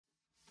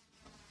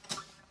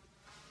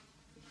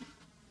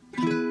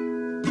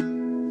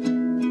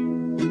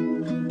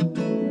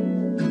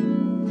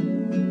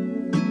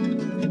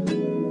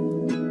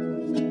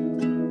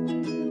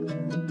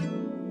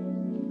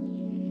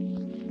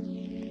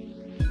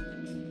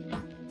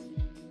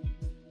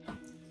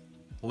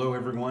Hello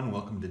everyone,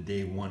 welcome to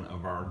day one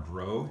of our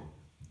grow.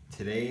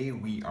 Today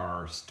we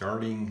are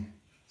starting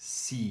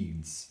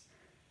seeds.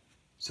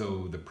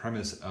 So the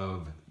premise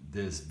of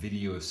this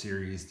video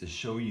series is to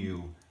show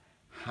you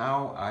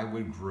how I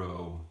would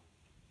grow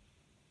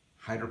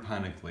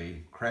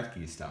hydroponically,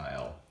 Kratky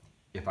style,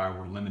 if I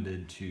were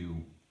limited to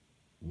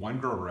one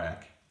grow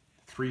rack,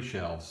 3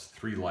 shelves,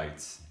 3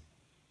 lights,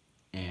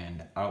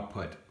 and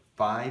output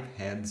 5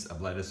 heads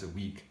of lettuce a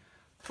week,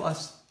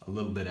 plus a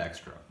little bit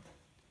extra.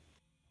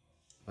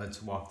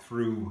 Let's walk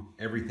through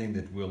everything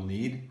that we'll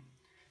need.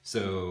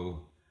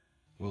 So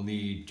we'll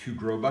need 2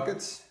 grow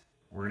buckets.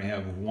 We're going to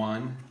have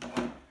one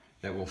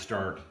that will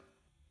start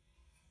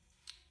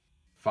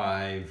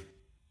 5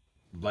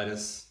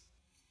 lettuce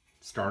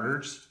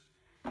starters.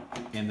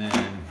 And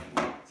then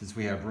since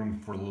we have room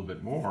for a little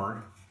bit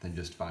more than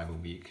just 5 a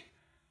week,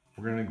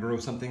 we're going to grow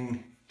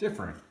something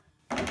different,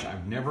 which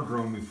I've never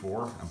grown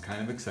before. I'm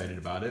kind of excited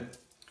about it.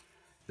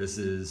 This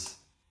is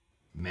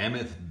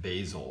mammoth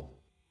basil.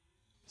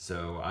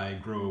 So I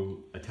grow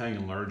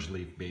Italian large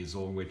leaf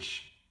basil,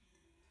 which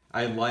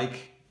I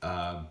like,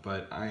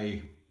 but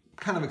I'm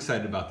kind of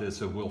excited about this,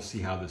 so we'll see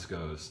how this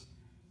goes.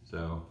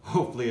 So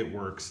hopefully it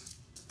works.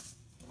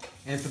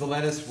 And for the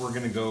lettuce, we're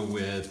gonna go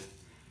with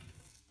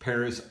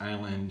Paris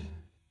Island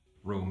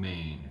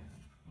Romaine.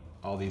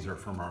 All these are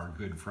from our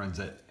good friends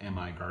at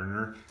I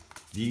Gardener.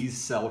 These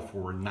sell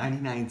for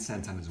 99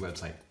 cents on his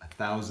website,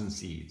 1,000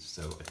 seeds,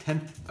 so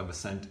 1/10 of a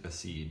cent a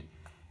seed.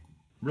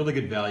 Really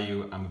good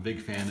value. I'm a big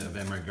fan of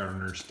I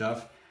Gardener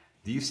stuff.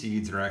 These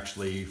seeds are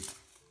actually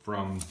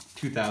from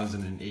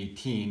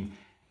 2018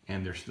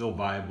 and they're still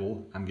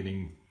viable. I'm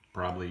getting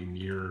probably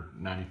near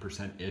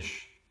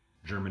 90%-ish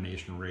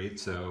germination rate,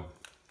 so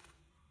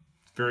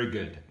it's very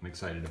good. I'm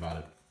excited about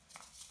it.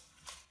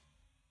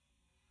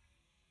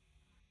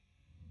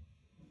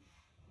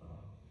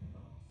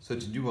 So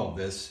to do all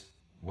this,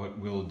 what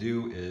we'll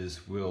do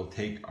is we'll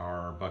take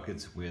our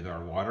buckets with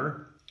our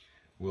water.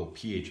 We'll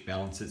pH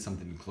balance it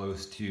something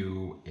close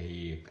to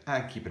I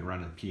keep it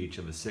around a pH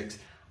of a 6.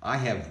 I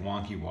have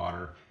wonky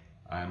water.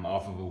 I'm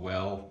off of a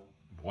well.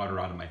 Water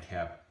out of my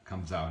tap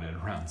comes out at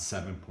around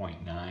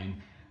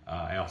 7.9.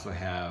 I also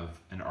have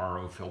an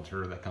RO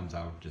filter that comes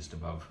out just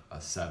above a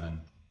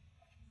 7.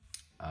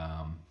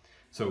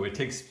 So it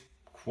takes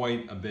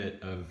quite a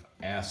bit of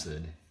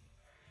acid.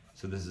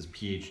 So this is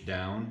pH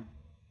down.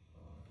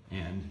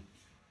 And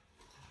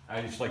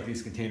I just like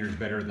these containers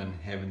better than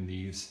having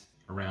these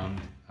around.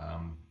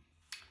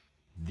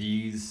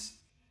 These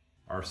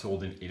are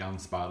sold in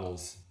 8-ounce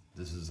bottles.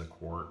 This is a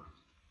quart.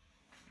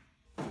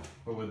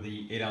 But with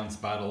the 8-ounce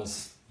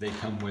bottles, they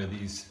come with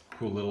these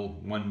cool little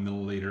 1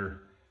 milliliter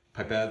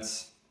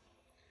pipettes,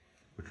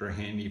 which are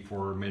handy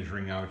for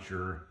measuring out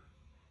your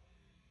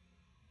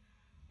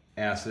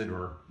acid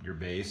or your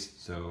base.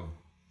 So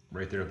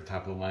right there at the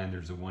top of the line,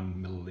 there's a 1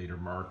 milliliter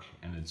mark,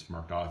 and it's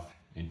marked off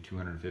in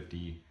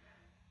 250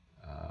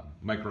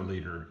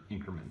 microliter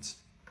increments.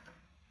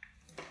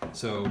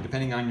 So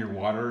depending on your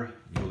water,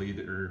 you'll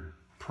either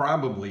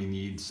probably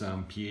need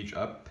some pH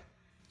up,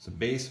 some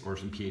base, or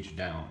some pH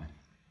down.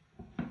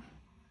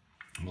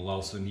 We'll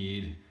also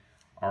need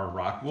our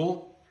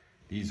rockwool.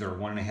 These are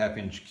 1.5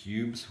 inch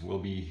cubes. We'll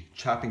be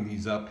chopping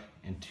these up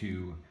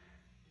into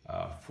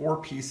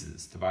 4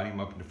 pieces, dividing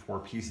them up into 4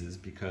 pieces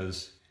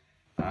because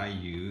I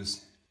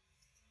use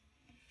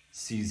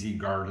CZ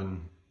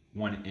Garden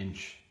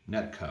 1-inch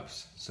net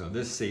cups. So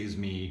this saves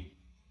me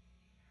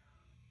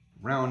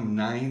around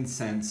 9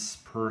 cents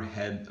per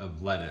head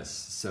of lettuce.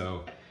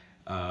 So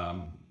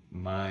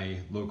my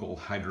local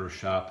hydro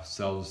shop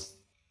sells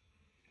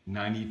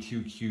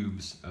 92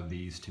 cubes of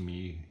these to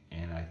me,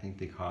 and I think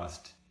they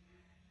cost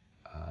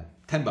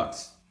 10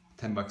 bucks.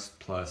 10 bucks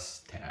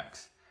plus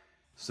tax.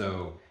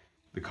 So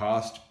the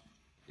cost,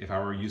 if I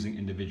were using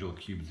individual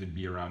cubes, would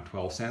be around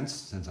 12 cents.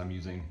 Since I'm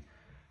using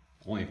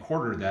only a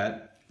quarter of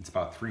that, it's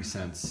about 3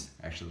 cents,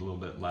 actually a little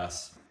bit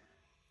less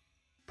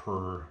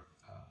per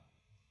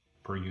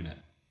unit.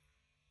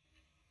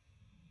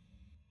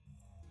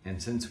 And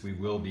since we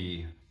will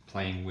be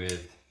playing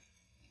with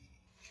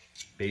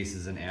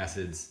bases and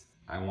acids,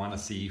 I want to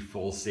see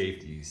full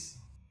safeties.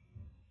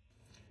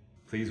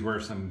 Please wear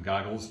some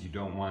goggles. You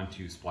don't want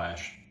to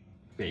splash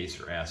base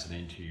or acid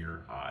into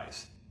your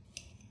eyes.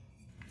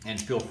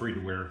 And feel free to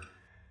wear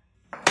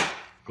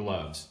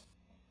gloves.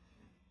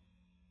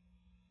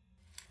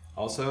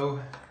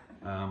 Also,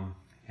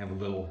 have a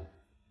little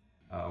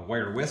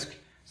wire whisk.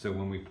 So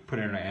when we put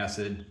in our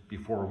acid,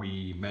 before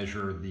we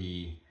measure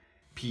the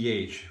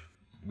pH,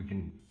 we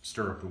can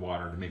stir up the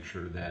water to make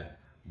sure that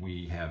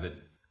we have it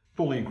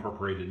fully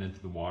incorporated into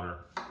the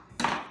water.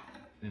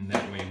 And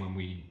that way, when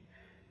we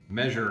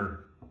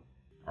measure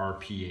our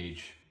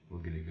pH, we'll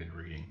get a good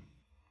reading.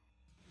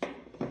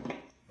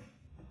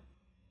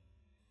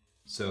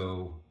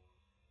 So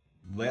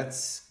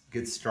let's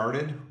get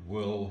started.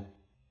 We'll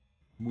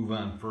move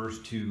on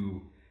first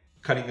to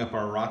cutting up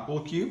our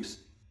rockwool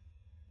cubes.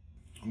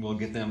 We'll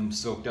get them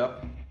soaked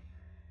up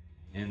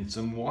in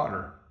some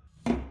water.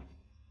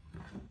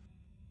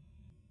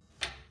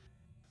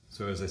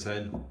 So as I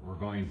said, we're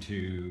going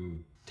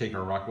to take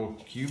our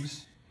rockwool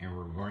cubes and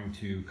we're going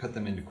to cut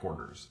them into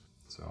quarters.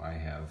 So I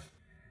have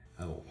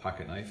a little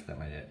pocket knife that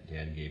my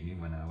dad gave me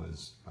when I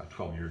was about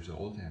 12 years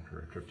old after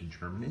a trip to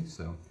Germany.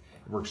 So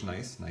it works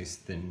nice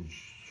thin,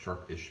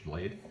 sharpish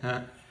blade.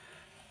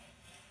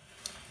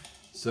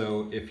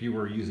 So if you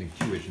were using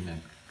 2-inch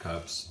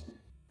cups,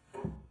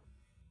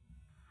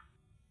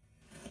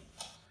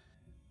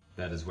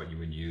 that is what you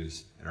would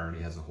use. It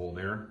already has a hole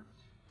there.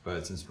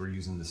 But since we're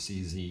using the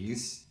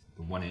CZs,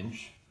 the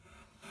 1-inch,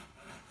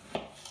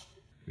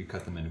 we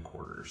cut them into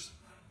quarters.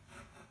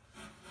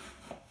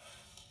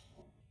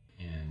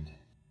 And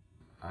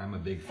I'm a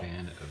big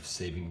fan of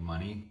saving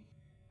money,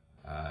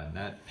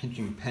 not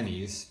pinching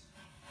pennies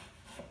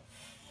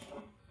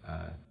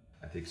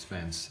at the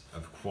expense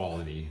of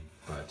quality,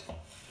 but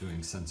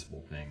doing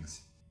sensible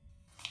things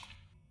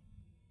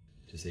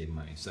to save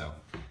money. So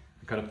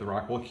I cut up the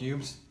rockwool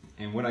cubes,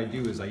 and what I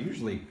do is I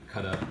usually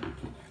cut up,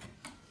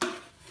 I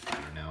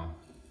don't know,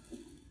 a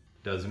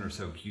dozen or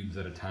so cubes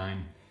at a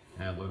time,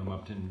 and I load them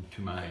up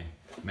into my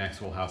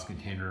Maxwell House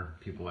container.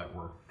 People at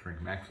work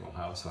drink Maxwell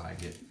House, so I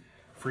get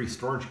free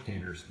storage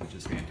containers, which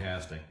is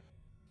fantastic.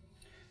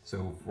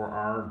 So for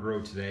our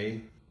grow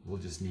today, we'll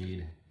just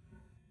need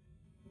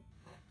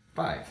 6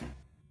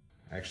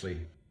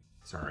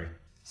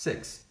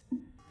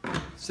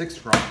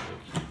 rockwool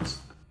cubes.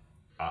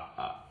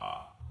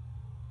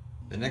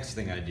 The next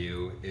thing I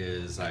do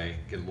is I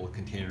get a little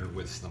container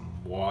with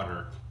some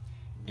water,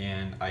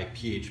 and I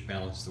pH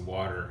balance the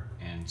water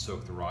and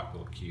soak the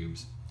rockwool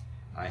cubes.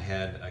 I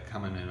had a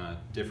comment in a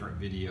different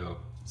video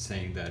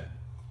saying that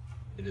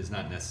it is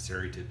not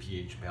necessary to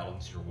pH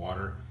balance your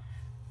water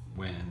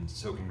when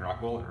soaking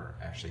rockwool, or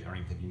actually I don't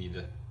even think you need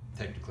to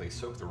technically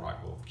soak the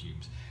rockwool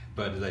cubes.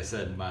 But as I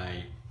said,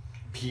 my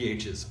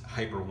pH is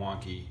hyper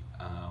wonky.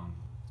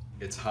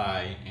 It's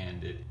high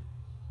and it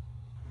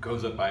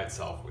goes up by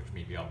itself, which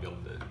maybe I'll be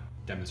able to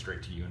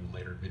demonstrate to you in a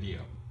later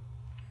video.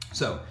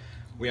 So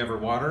we have our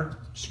water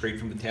straight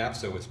from the tap,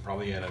 so it's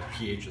probably at a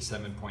pH of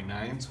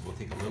 7.9. So we'll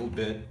take a little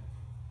bit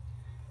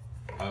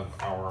of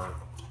our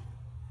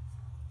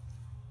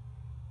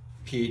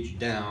pH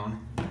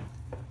down,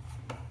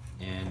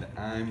 and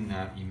I'm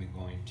not even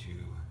going to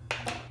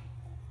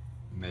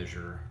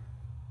measure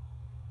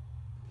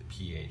the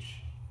pH.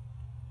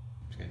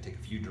 I'm just going to take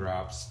a few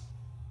drops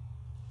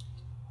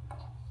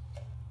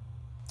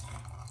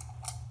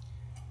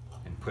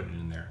and put it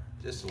in there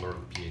just to lower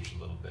the pH a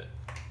little bit.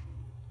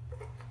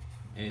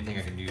 Anything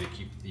I can do to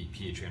keep the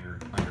pH under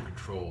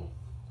control,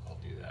 I'll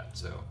do that.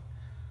 So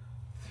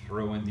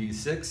throw in these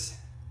 6,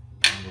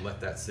 and we'll let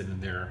that sit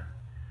in there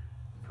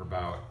for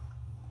about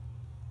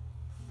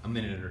a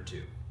minute or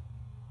 2.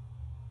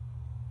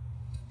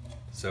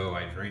 So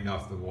I drained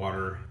off the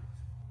water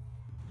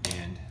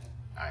and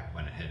I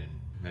went ahead and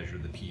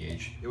measured the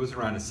pH. It was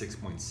around a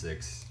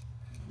 6.6,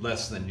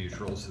 less than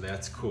neutral, so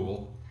that's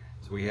cool.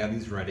 So we have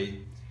these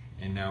ready,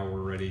 and now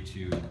we're ready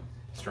to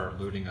start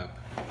loading up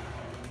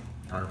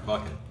our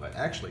bucket. But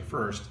actually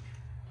first,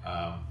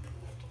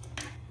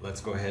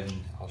 let's go ahead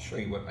and I'll show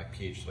you what my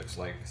pH looks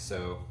like.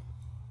 So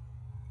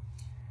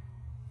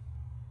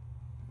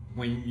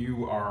when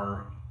you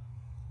are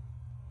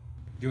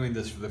doing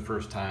this for the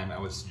first time, I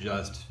would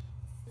suggest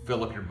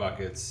fill up your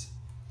buckets,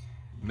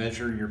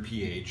 measure your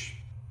pH,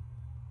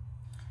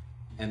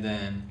 and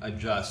then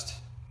adjust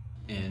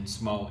in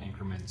small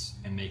increments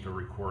and make a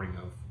recording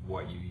of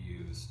what you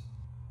use.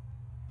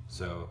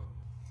 So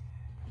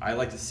I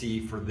like to see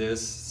for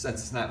this,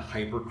 since it's not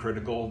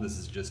hypercritical, this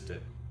is just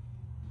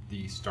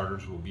the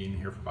starters will be in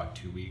here for about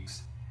 2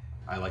 weeks.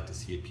 I like to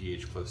see a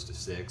pH close to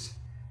 6.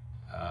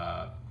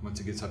 Once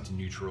it gets up to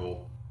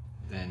neutral,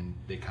 then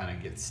they kind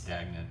of get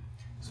stagnant.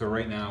 So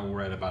right now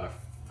we're at about a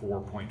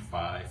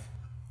 4.5.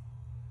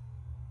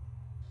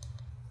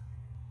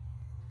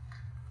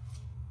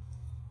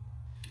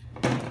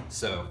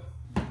 So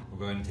we'll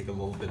go ahead and take a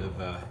little bit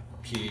of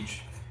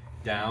pH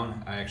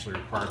down. I actually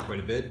require quite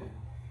a bit,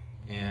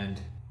 and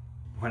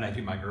when I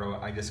do my grow,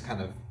 I just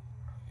kind of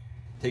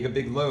take a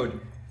big load.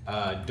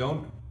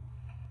 Don't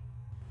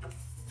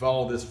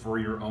follow this for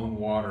your own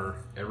water.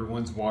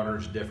 Everyone's water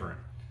is different.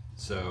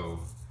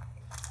 So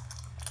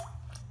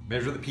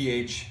measure the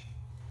pH,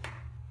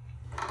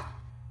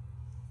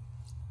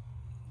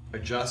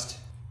 adjust,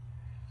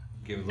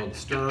 give it a little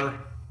stir,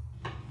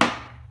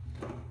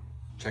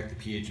 check the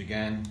pH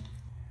again.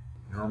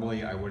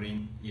 Normally I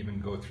wouldn't even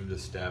go through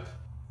this step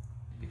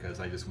because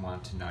I just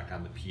want to knock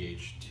down the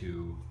pH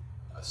to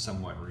a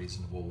somewhat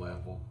reasonable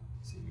level.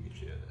 Let's see if we can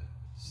get you to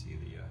see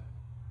the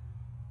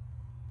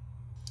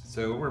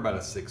so we're about a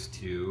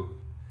 6.2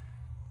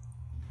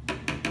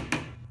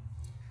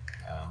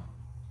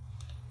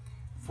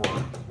 for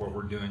what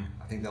we're doing.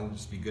 I think that'll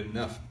just be good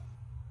enough.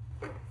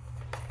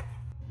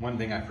 One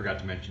thing I forgot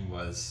to mention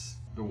was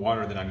the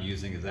water that I'm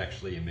using is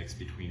actually a mix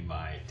between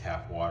my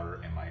tap water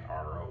and my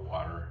RO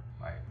water,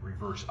 my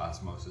reverse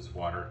osmosis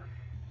water.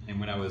 And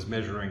when I was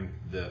measuring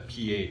the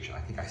pH, I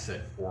think I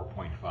said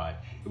 4.5.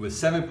 It was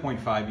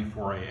 7.5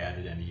 before I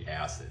added any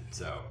acid.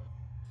 So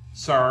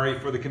sorry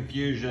for the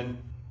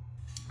confusion.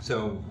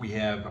 So we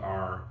have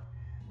our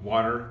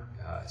water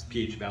is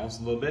pH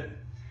balanced a little bit.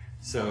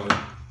 So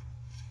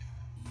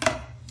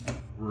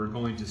we're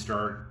going to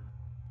start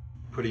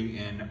putting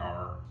in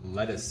our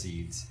lettuce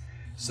seeds.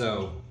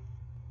 So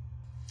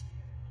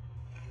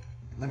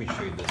let me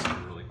show you this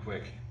really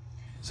quick.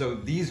 So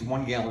these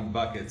 1 gallon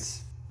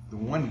buckets, the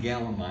 1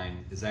 gallon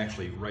line is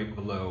actually right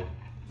below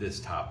this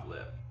top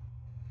lip.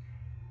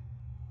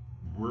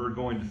 We're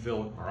going to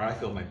fill, or I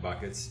fill my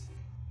buckets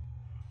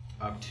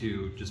up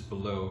to just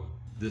below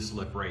this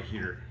lip right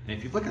here. And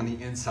if you look on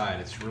the inside,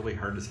 it's really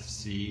hard to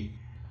see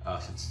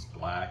since it's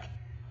black.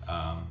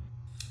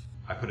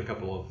 I put a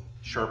couple of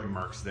Sharpie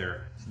marks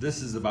there. So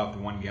this is about the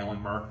 1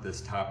 gallon mark,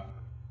 this top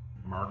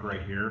mark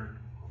right here.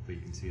 Hopefully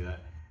you can see that.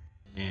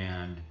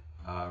 And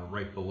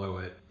right below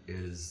it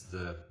is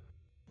the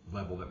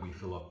level that we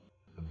fill up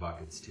the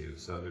buckets to.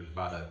 So there's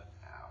about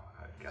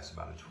I guess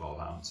about a 12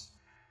 ounce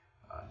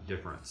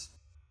difference.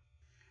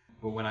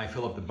 But when I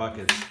fill up the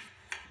buckets,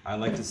 I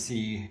like to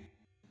see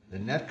the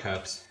net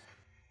cups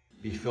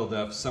be filled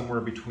up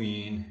somewhere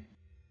between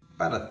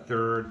about a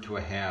third to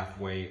a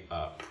halfway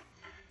up.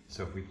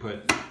 So if we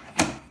put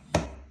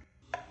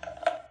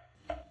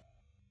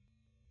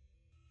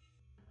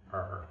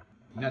our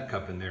net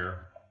cup in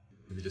there,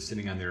 with it just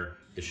sitting on there,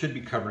 it should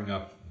be covering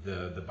up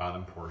the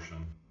bottom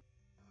portion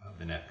of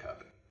the net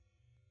cup.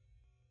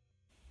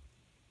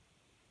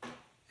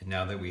 And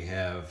now that we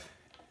have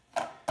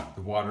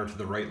the water to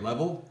the right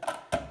level,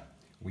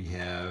 we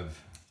have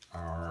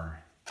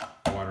our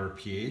water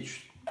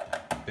pH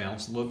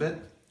balanced a little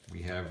bit.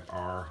 We have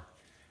our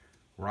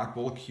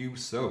rockwool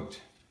cubes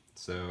soaked.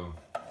 So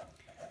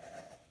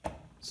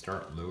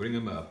start loading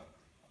them up.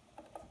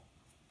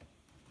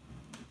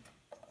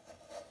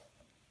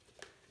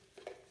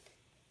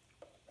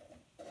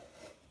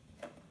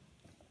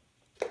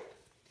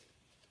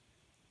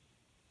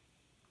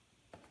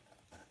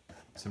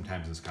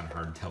 Sometimes it's kind of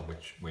hard to tell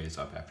which way is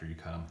up after you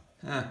cut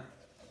them.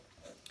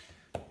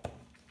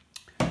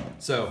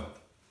 So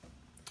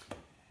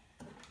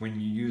when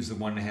you use the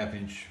 1.5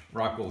 inch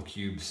rockwool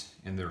cubes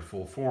in their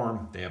full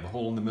form, they have a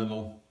hole in the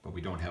middle, but we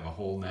don't have a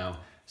hole now.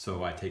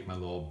 So I take my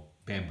little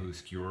bamboo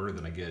skewer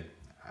that I get,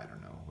 I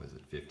don't know, was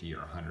it 50 or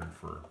 100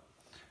 for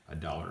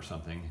 $1 or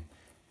something.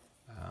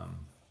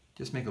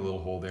 Just make a little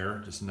hole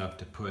there, just enough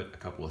to put a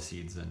couple of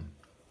seeds in.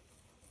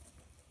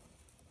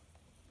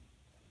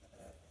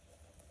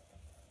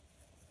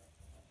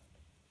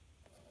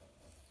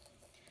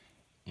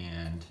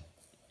 And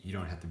you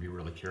don't have to be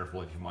really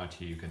careful. If you want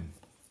to, you can,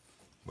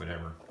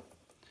 whatever.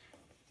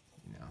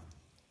 You know,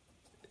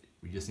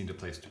 we just need a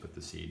place to put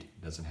the seed.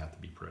 It doesn't have to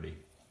be pretty.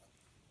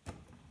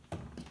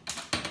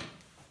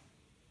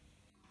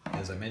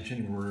 As I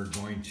mentioned, we're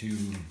going to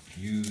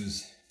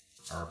use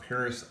our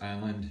Paris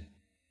Island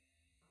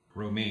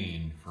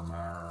Romaine from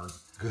our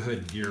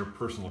good dear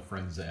personal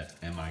friends at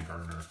M.I.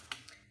 Gardener.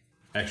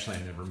 Actually,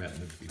 I never met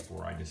them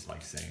before. I just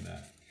like saying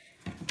that.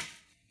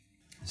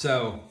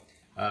 So,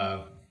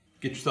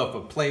 get yourself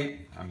a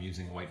plate. I'm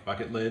using a white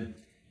bucket lid,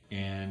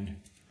 and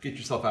get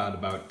yourself out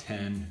about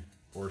 10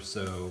 or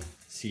so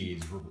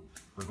seeds.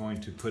 We're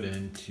going to put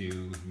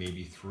into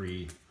maybe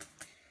 3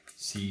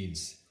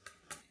 seeds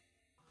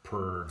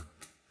per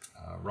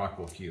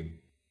rockwool cube.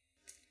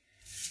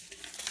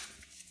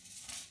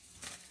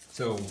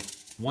 So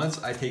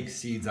once I take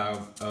seeds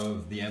out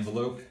of the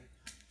envelope,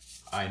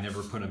 I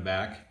never put them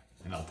back,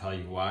 and I'll tell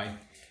you why.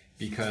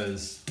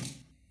 Because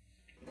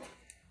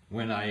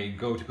when I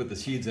go to put the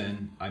seeds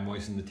in, I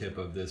moisten the tip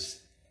of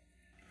this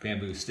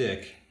bamboo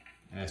stick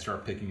and I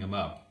start picking them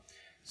up.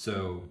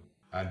 So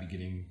I'd be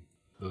getting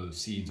those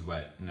seeds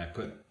wet, and I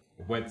put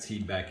a wet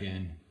seed back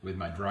in with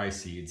my dry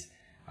seeds.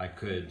 I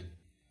could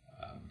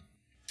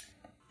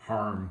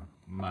harm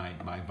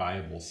my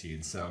viable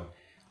seeds. So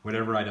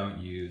whatever I don't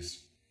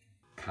use,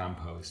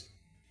 compost,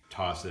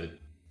 toss it,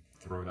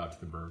 throw it out to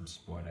the birds,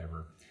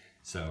 whatever.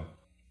 So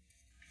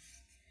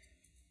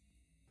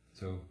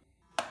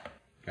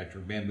got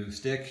your bamboo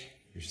stick,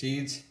 your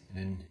seeds,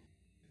 and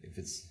if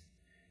it's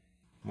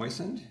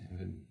moistened,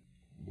 if it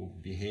will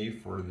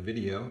behave for the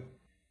video,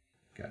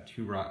 got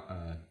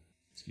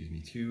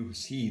 2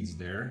 seeds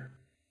there,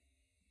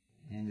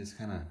 and just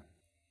kind of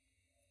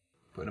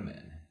put them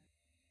in.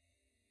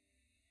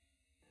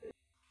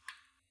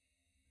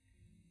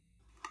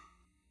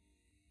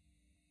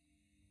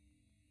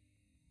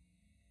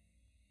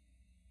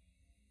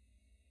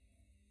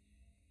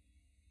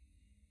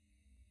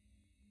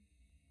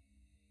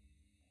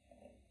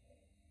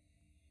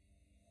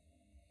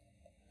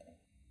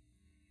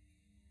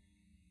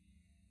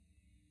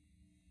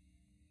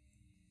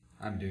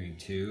 I'm doing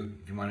 2.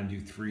 If you want to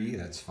do 3,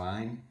 that's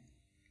fine.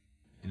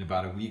 In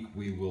about a week,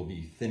 we will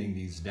be thinning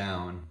these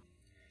down.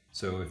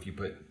 So if you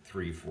put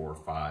 3, 4,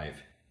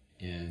 5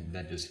 in,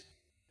 that just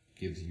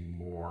gives you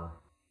more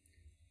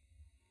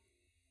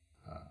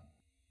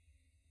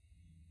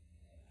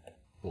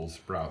little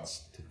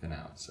sprouts to thin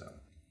out. So,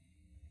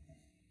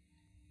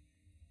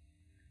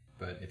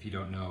 but if you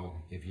don't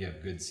know if you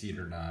have good seed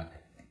or not,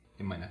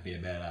 it might not be a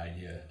bad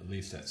idea. At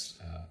least that's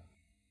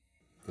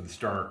for the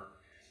start.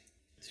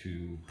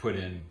 to put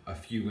in a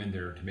few in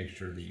there to make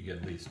sure that you get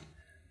at least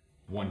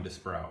one to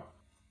sprout.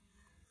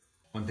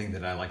 One thing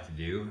that I like to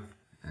do,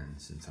 and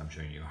since I'm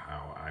showing you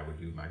how I would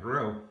do my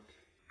grow,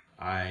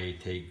 I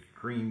take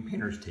green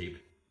painter's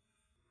tape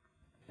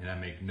and I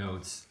make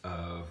notes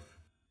of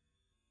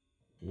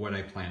what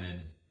I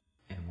planted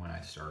and when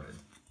I started.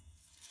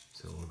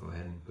 So we'll go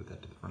ahead and put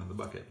that to the front of the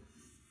bucket.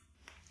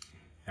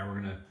 Now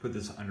we're going to put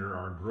this under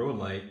our grow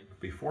light.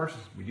 Before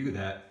we do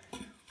that,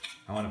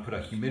 I want to put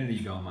a humidity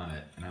dome on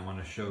it, and I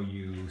want to show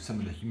you some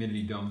of the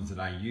humidity domes that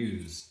I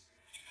use.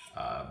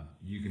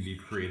 You can be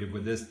creative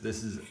with this.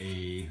 This is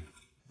it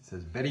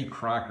says Betty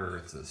Crocker.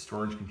 It's a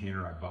storage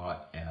container I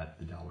bought at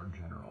the Dollar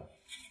General.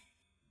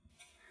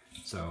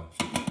 So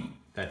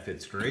that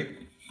fits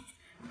great.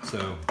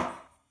 So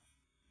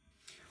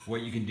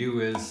what you can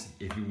do is,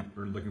 if you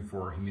are looking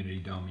for a humidity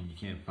dome and you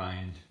can't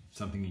find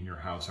something in your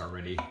house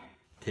already,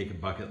 take a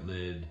bucket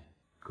lid,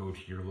 go to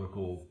your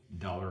local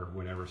dollar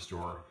whatever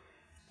store,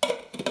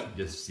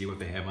 just see what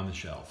they have on the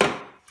shelf.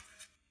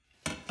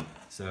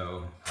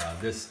 So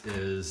this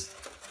is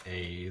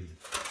a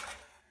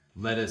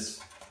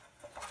lettuce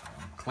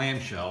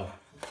clamshell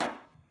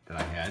that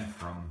I had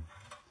from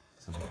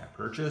something I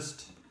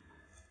purchased,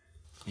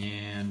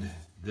 and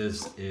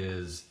this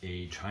is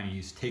a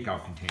Chinese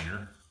takeout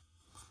container,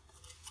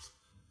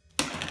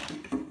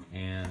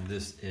 and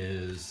this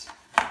is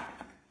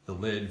the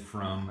lid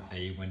from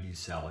a Wendy's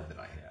salad that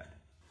I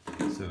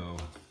had. So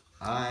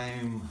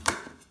I'm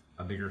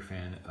a bigger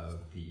fan of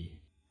the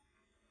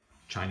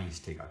Chinese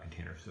takeout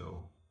container,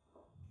 so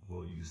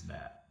we'll use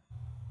that.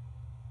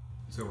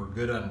 So we're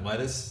good on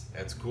lettuce,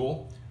 that's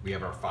cool. We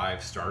have our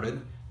 5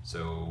 started,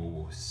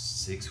 so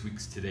 6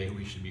 weeks today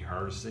we should be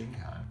harvesting.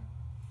 I'm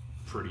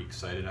pretty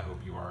excited, I hope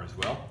you are as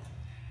well.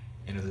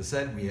 And as I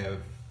said, we have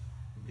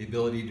the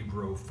ability to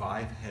grow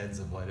 5 heads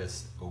of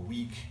lettuce a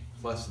week,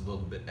 plus a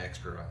little bit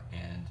extra,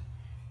 and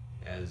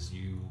as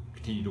you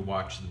continue to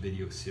watch the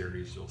video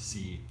series, you'll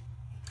see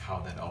how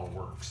that all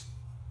works.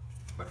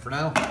 But for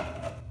now,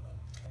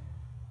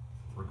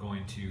 we're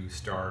going to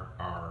start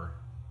our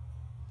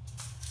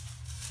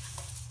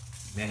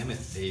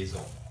mammoth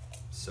basil.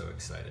 So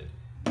excited.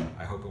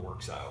 I hope it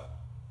works out.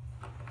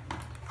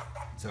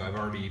 So I've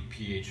already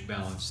pH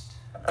balanced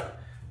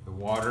the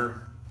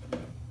water.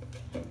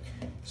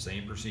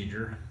 Same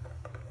procedure.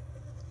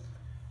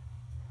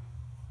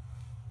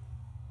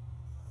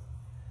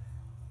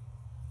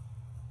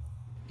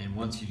 And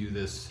once you do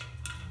this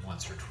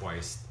once or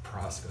twice, the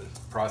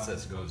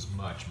process goes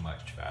much,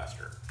 much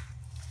faster.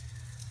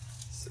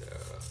 So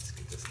let's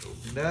get this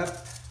opened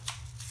up.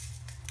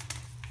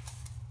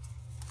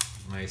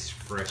 Nice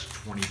fresh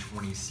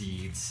 2020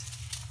 seeds.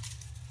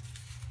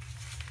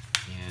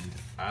 And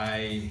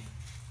I'm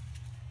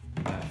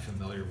not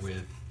familiar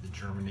with the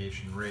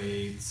germination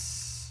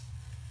rates,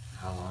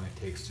 how long it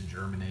takes to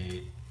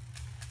germinate.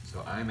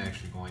 So I'm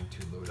actually going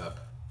to load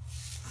up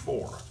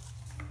 4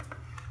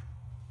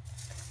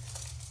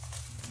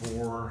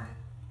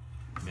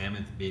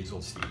 mammoth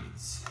basil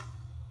seeds.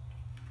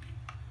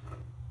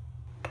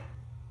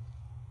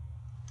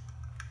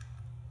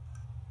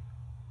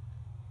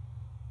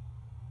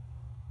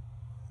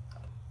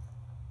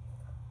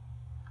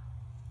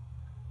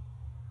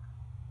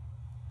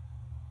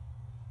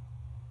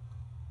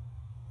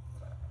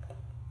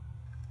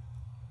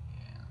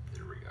 And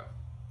there we go.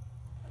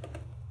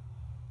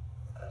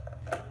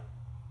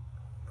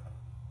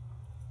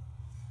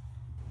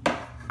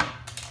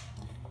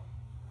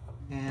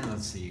 And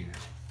let's see,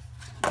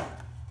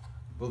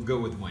 we'll go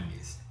with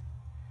Wendy's.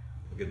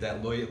 We'll get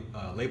that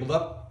labeled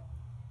up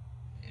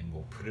and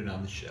we'll put it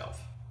on the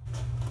shelf.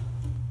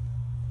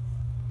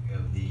 We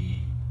have the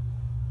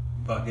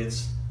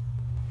buckets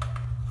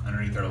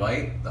underneath our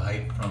light. The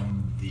height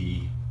from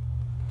the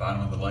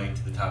bottom of the light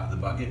to the top of the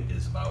bucket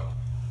is about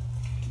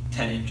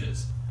 10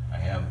 inches. I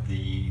have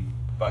the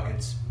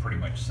buckets pretty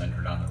much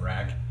centered on the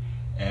rack.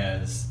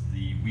 As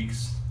the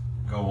weeks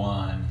go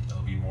on,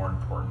 it'll be more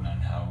important on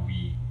how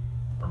we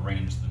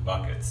arrange the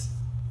buckets.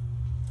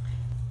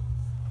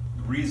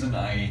 The reason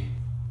I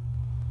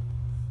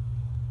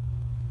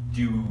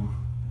do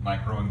my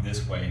growing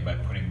this way by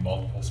putting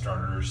multiple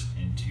starters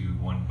into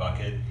one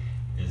bucket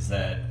is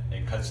that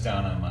it cuts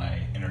down on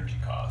my energy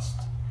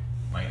cost.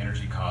 My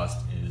energy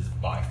cost is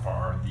by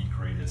far the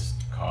greatest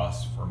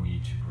cost for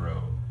me to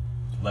grow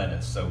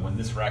lettuce. So when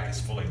this rack is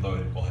fully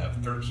loaded, we'll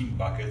have 13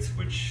 buckets,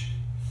 which,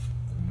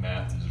 if the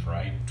math is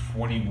right,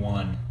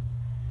 21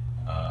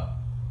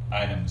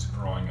 items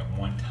growing at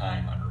one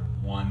time under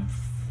one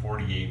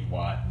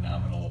 48-watt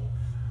nominal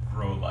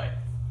grow light,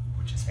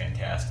 which is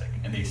fantastic.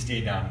 And they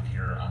stay down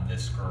here on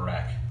this grow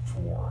rack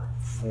for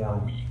 4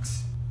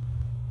 weeks.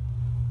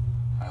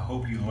 I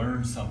hope you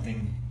learned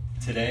something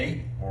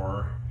today,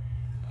 or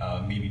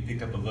maybe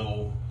picked up a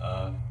little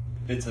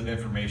bits of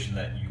information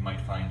that you might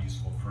find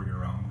useful for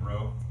your own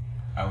grow.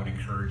 I would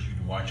encourage you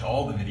to watch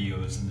all the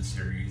videos in the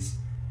series,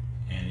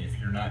 and if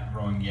you're not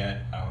growing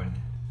yet, I would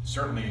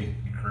certainly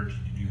encourage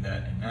you to do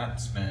that and not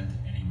spend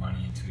any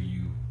money until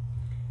you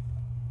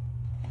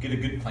get a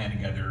good plan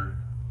together,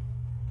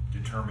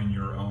 determine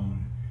your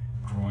own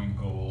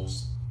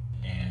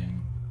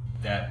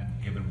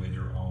that given with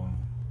your own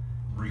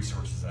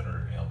resources that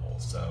are available.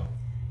 So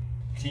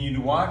continue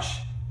to watch.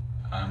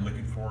 I'm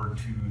looking forward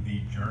to the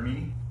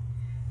journey.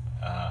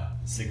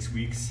 6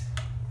 weeks,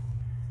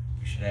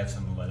 we should have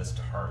some lettuce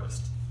to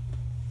harvest.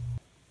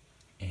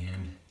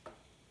 And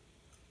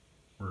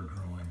we're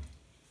growing.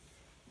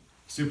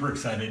 Super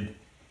excited.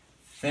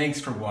 Thanks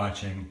for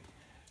watching.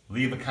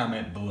 Leave a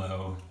comment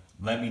below.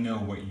 Let me know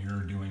what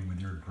you're doing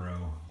with your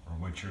grow or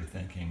what you're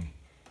thinking.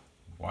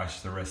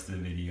 Watch the rest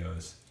of the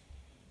videos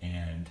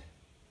and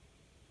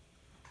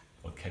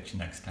we'll catch you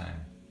next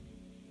time.